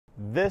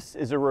This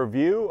is a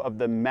review of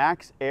the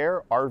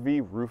Maxxair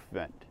RV roof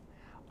vent.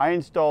 I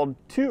installed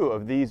 2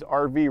 of these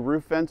RV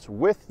roof vents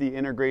with the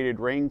integrated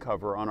rain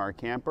cover on our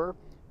camper,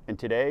 and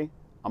today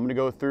I'm going to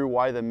go through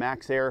why the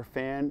Maxxair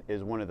fan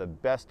is one of the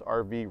best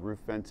RV roof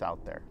vents out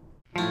there.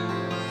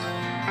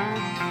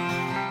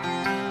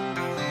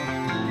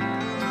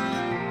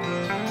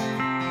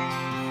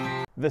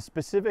 The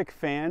specific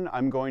fan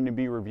I'm going to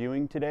be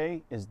reviewing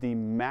today is the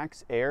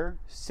Maxxair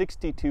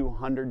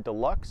 6200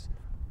 Deluxe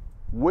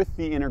with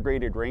the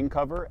integrated rain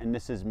cover, and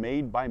this is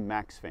made by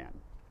Maxxair.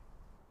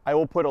 I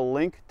will put a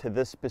link to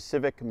this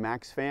specific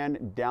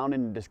Maxxair down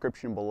in the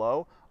description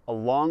below,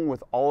 along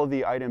with all of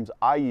the items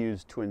I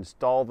used to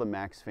install the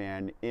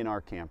Maxxair in our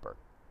camper.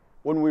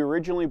 When we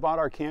originally bought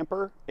our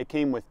camper, it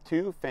came with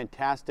 2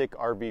 fantastic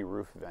RV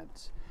roof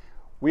vents.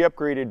 We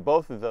upgraded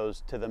both of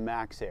those to the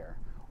Maxxair.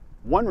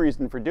 One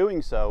reason for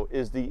doing so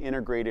is the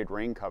integrated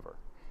rain cover.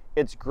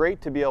 It's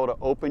great to be able to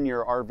open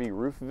your RV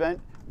roof vent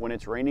when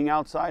it's raining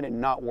outside and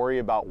not worry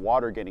about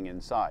water getting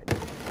inside.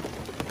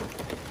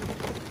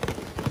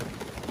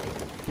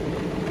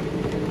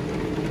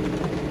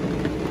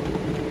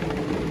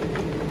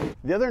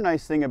 The other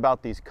nice thing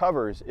about these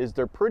covers is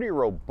they're pretty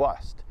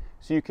robust,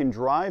 so you can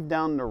drive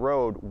down the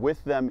road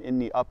with them in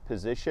the up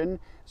position,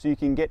 so you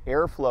can get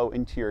airflow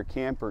into your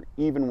camper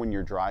even when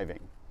you're driving.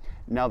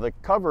 Now the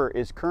cover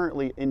is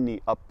currently in the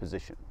up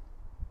position.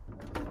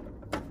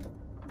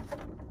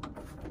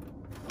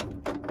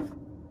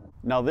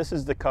 Now this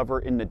is the cover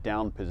in the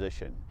down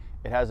position.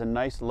 It has a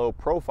nice low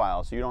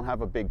profile, so you don't have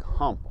a big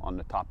hump on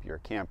the top of your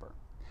camper.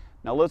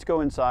 Now let's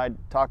go inside,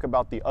 talk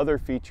about the other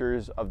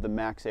features of the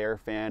Maxxair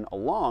fan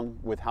along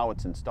with how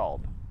it's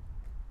installed.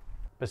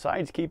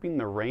 Besides keeping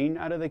the rain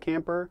out of the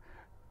camper,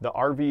 the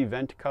RV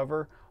vent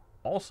cover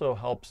also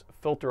helps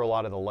filter a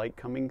lot of the light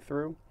coming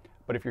through.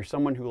 But if you're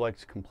someone who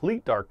likes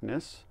complete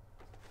darkness,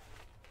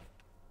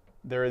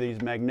 there are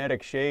these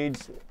magnetic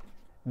shades.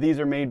 These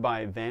are made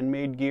by Van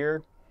Made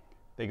Gear.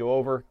 They go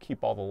over,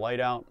 keep all the light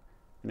out,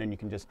 and then you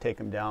can just take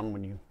them down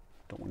when you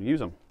don't want to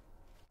use them.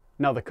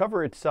 Now the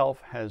cover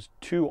itself has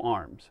 2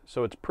 arms,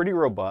 so it's pretty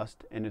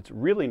robust, and it's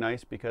really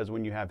nice because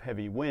when you have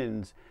heavy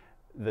winds,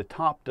 the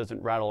top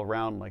doesn't rattle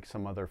around like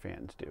some other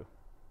fans do.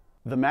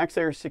 The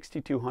Maxxair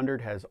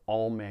 6200 has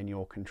all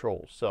manual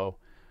controls, so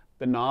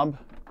the knob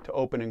to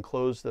open and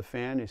close the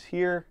fan is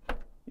here.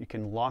 You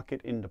can lock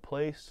it into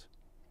place.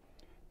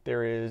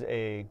 There is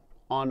a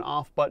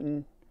on-off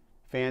button,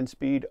 fan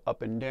speed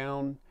up and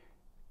down,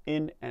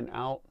 in and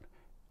out,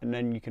 and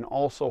then you can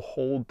also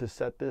hold to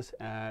set this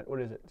at,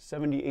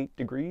 78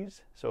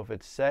 degrees. So if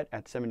it's set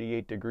at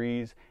 78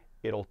 degrees,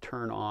 it'll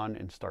turn on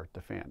and start the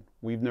fan.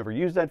 We've never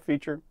used that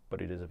feature,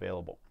 but it is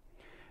available.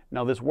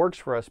 Now this works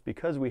for us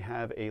because we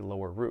have a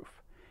lower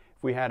roof.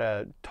 If we had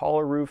a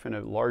taller roof and a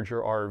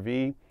larger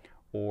RV,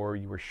 or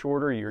you were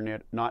shorter,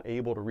 you're not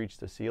able to reach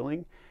the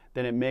ceiling,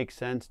 then it makes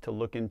sense to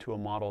look into a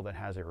model that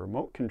has a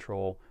remote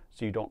control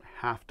so you don't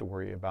have to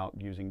worry about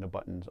using the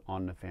buttons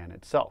on the fan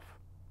itself.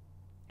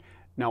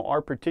 Now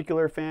our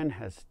particular fan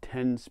has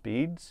 10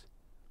 speeds.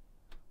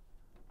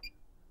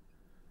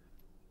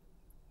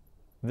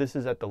 This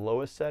is at the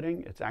lowest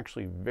setting. It's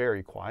actually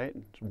very quiet.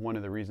 It's one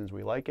of the reasons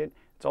we like it.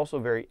 It's also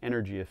very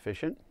energy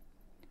efficient.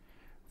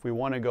 If we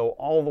want to go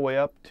all the way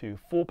up to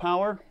full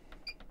power,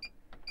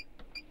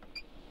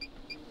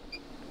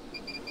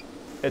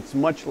 it's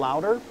much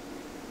louder,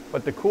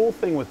 but the cool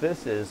thing with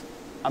this is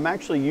I'm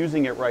actually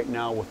using it right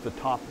now with the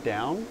top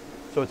down,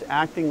 so it's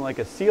acting like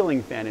a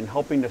ceiling fan and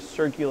helping to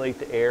circulate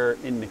the air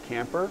in the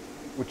camper,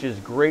 which is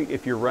great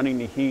if you're running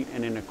the heat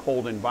and in a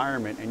cold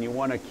environment and you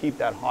want to keep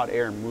that hot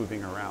air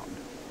moving around.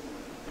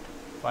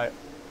 If I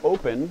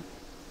open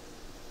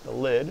the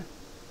lid,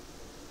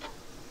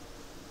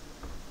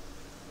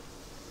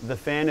 the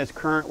fan is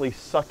currently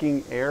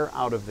sucking air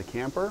out of the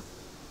camper,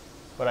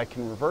 but I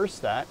can reverse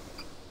that.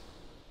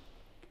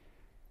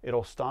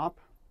 It'll stop,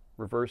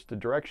 reverse the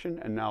direction,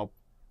 and now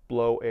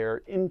blow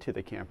air into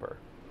the camper.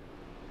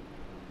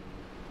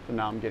 So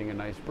now I'm getting a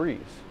nice breeze.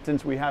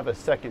 Since we have a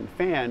second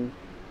fan,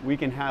 we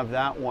can have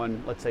that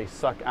one, let's say,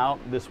 suck out,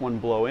 this one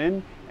blow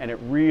in, and it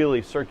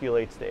really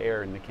circulates the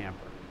air in the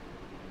camper.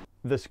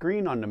 The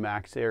screen on the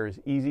Maxxair is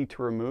easy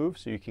to remove,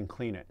 so you can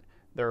clean it.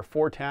 There are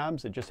 4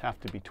 tabs that just have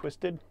to be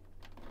twisted.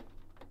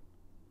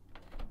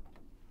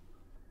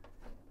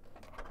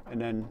 And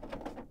then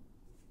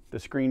the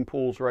screen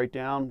pulls right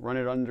down, run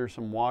it under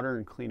some water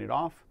and clean it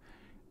off.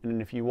 And then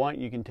if you want,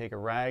 you can take a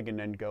rag and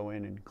then go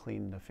in and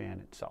clean the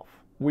fan itself.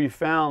 We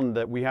found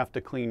that we have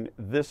to clean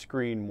this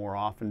screen more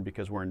often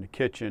because we're in the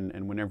kitchen,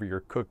 and whenever you're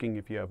cooking,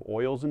 if you have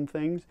oils and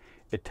things,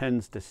 it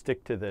tends to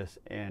stick to this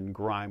and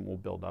grime will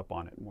build up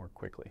on it more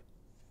quickly.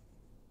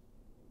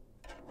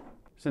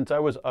 Since I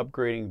was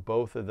upgrading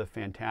both of the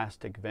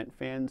fantastic vent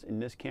fans in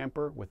this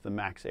camper with the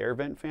Maxxair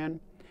vent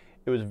fan,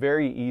 it was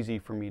very easy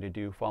for me to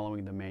do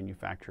following the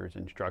manufacturer's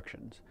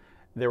instructions.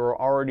 There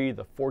were already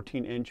the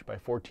 14-inch by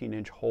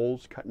 14-inch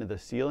holes cut into the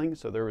ceiling,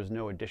 so there was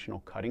no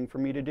additional cutting for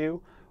me to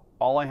do.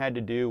 All I had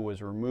to do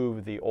was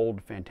remove the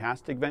old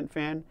fantastic vent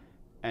fan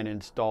and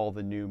install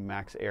the new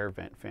Maxxair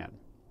vent fan.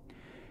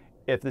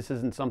 If this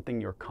isn't something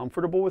you're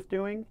comfortable with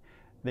doing,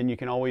 then you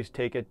can always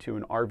take it to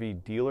an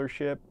RV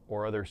dealership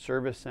or other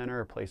service center,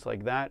 a place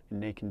like that,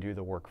 and they can do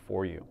the work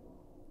for you.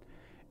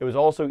 It was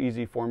also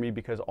easy for me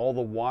because all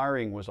the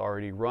wiring was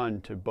already run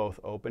to both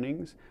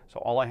openings, so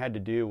all I had to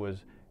do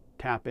was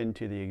tap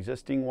into the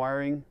existing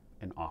wiring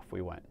and off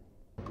we went.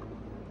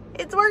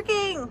 It's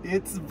working!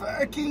 It's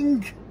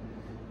working!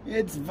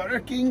 It's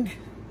working!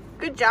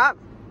 Good job!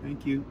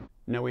 Thank you.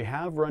 Now we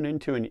have run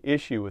into an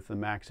issue with the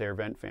Maxxair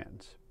vent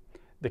fans.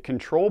 The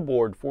control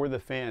board for the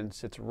fan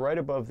sits right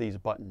above these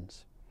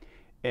buttons.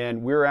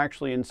 And we're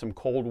actually in some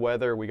cold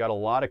weather. We got a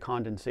lot of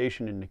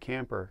condensation in the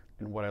camper.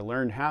 And what I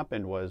learned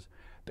happened was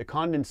the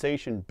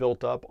condensation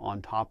built up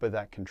on top of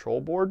that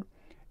control board.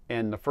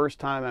 And the first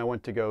time I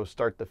went to go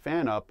start the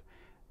fan up,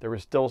 there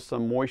was still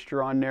some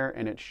moisture on there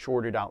and it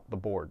shorted out the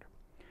board.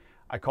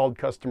 I called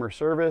customer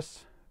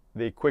service.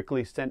 They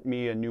quickly sent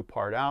me a new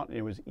part out. And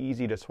it was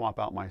easy to swap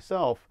out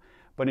myself.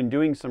 But in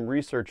doing some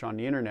research on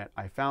the internet,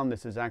 I found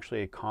this is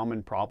actually a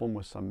common problem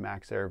with some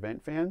Maxxair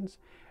vent fans.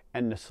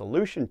 And the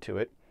solution to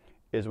it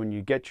is when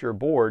you get your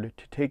board,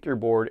 to take your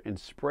board and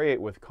spray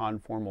it with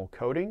conformal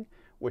coating,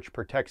 which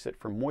protects it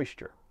from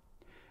moisture.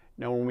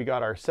 Now when we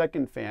got our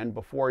second fan,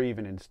 before I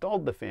even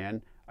installed the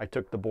fan, I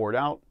took the board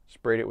out,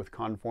 sprayed it with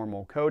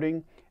conformal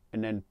coating,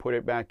 and then put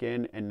it back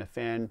in, and the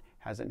fan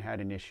hasn't had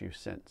an issue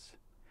since.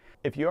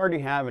 If you already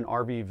have an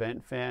RV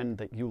vent fan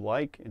that you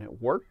like and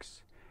it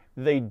works,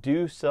 they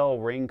do sell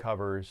rain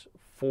covers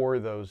for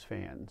those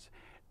fans.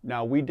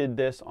 Now we did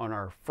this on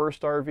our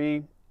first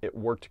RV, it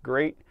worked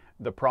great.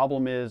 The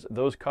problem is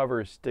those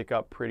covers stick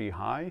up pretty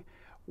high,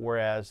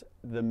 whereas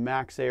the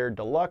Maxxair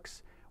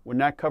Deluxe, when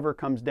that cover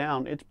comes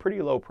down, it's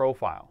pretty low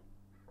profile.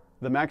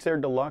 The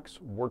Maxxair Deluxe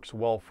works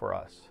well for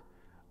us.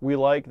 We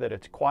like that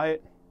it's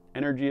quiet,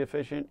 energy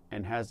efficient,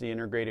 and has the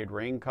integrated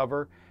rain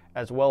cover,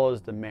 as well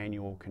as the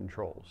manual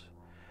controls.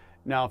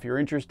 Now, if you're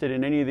interested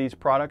in any of these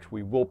products,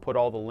 we will put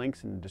all the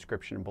links in the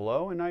description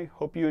below, and I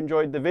hope you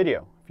enjoyed the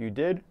video. If you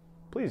did,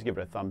 please give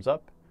it a thumbs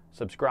up,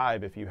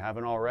 subscribe if you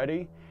haven't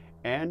already,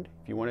 and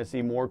if you want to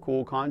see more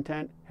cool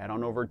content, head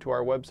on over to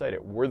our website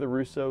at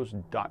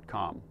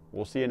we'retherussos.com.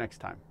 We'll see you next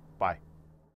time. Bye.